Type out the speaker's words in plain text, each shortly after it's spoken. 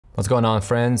What's going on,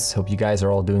 friends? Hope you guys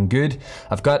are all doing good.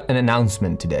 I've got an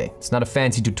announcement today. It's not a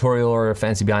fancy tutorial or a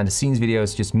fancy behind the scenes video,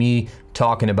 it's just me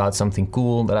talking about something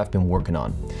cool that I've been working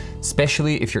on.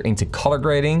 Especially if you're into color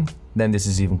grading, then this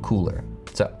is even cooler.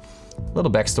 So, a little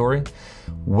backstory.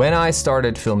 When I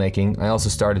started filmmaking, I also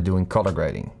started doing color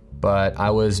grading. But I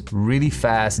was really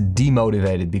fast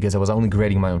demotivated because I was only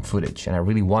grading my own footage and I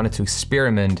really wanted to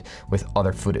experiment with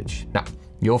other footage. Now,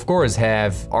 you of course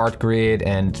have ArtGrid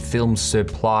and Film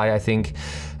Supply, I think.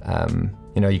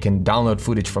 You can download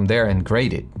footage from there and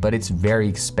grade it, but it's very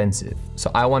expensive. So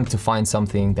I wanted to find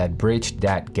something that bridged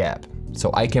that gap.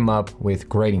 So I came up with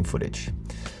grading footage.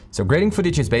 So grading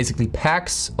footage is basically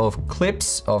packs of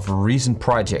clips of recent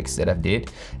projects that I've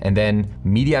did and then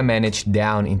media managed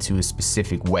down into a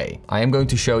specific way. I am going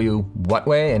to show you what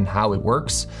way and how it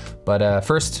works, but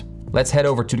first let's head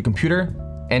over to the computer,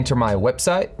 enter my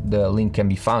website. The link can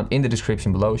be found in the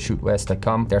description below,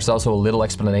 sjoerdwess.com. There's also a little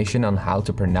explanation on how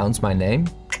to pronounce my name.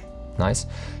 Nice.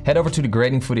 Head over to the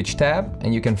grading footage tab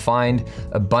and you can find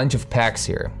a bunch of packs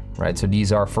here. Right, so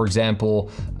these are, for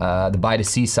example, the By the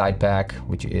Seaside pack,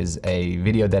 which is a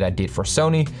video that I did for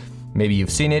Sony. Maybe you've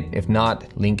seen it. If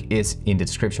not, link is in the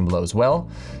description below as well.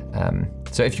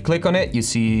 So if you click on it, you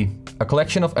see a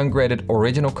collection of ungraded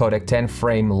original codec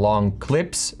 10-frame long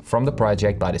clips from the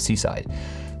project By the Seaside.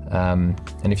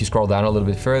 And if you scroll down a little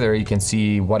bit further, you can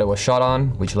see what it was shot on,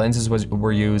 which lenses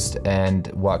were used, and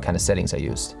what kind of settings I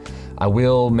used. I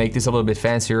will make this a little bit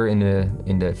fancier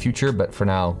in the future, but for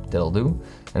now, that'll do.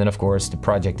 And then of course, the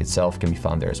project itself can be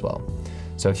found there as well.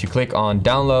 So if you click on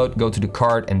download, go to the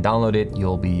cart and download it,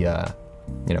 you'll be,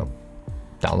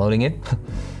 downloading it.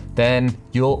 Then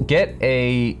you'll get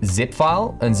a zip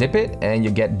file, unzip it, and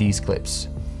you get these clips.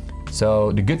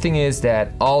 So the good thing is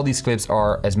that all these clips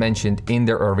are, as mentioned, in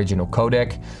their original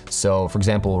codec. So for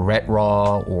example, Red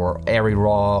RAW or Airy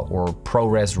RAW or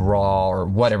ProRes RAW or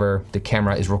whatever the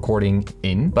camera is recording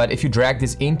in. But if you drag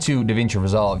this into DaVinci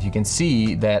Resolve, you can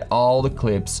see that all the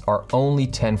clips are only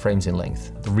 10 frames in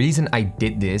length. The reason I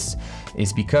did this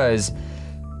is because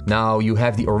now you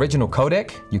have the original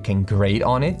codec, you can grade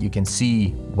on it, you can see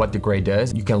what the grade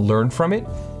does, you can learn from it,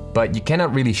 but you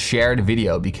cannot really share the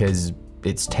video because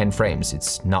it's 10 frames,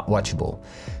 it's not watchable.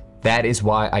 That is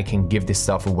why I can give this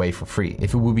stuff away for free.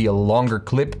 If it would be a longer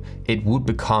clip, it would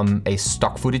become a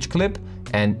stock footage clip,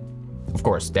 and of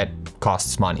course that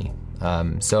costs money.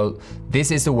 So this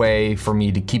is a way for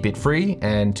me to keep it free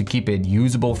and to keep it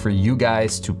usable for you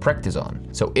guys to practice on.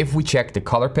 So if we check the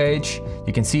color page,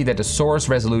 you can see that the source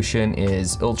resolution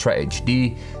is Ultra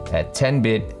HD at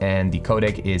 10-bit and the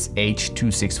codec is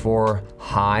H.264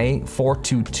 high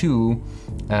 422.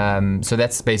 So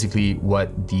that's basically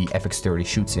what the FX30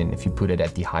 shoots in if you put it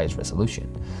at the highest resolution.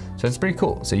 So it's pretty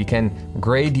cool. So you can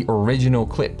grade the original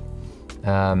clip.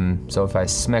 So if I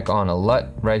smack on a LUT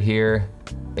right here,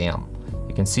 bam,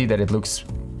 you can see that it looks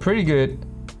pretty good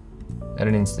at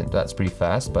an instant. That's pretty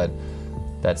fast, but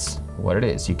that's what it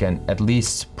is. You can at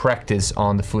least practice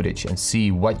on the footage and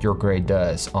see what your grade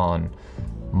does on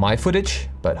my footage,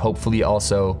 but hopefully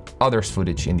also others'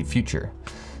 footage in the future.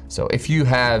 So if you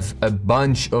have a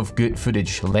bunch of good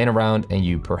footage laying around and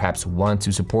you perhaps want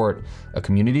to support a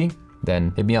community,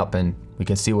 then hit me up and we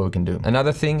can see what we can do.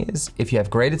 Another thing is, if you have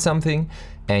graded something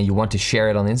and you want to share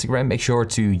it on Instagram, make sure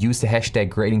to use the hashtag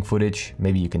grading footage.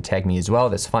 Maybe you can tag me as well,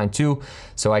 that's fine too,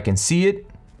 so I can see it,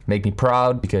 make me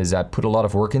proud, because I put a lot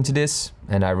of work into this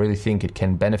and I really think it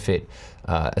can benefit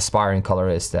aspiring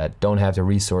colorists that don't have the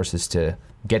resources to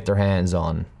get their hands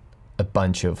on a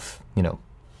bunch of,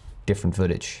 different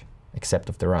footage, except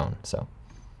of their own. So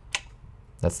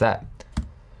that's that.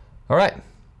 All right,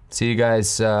 see you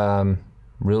guys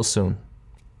real soon.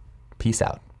 Peace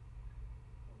out.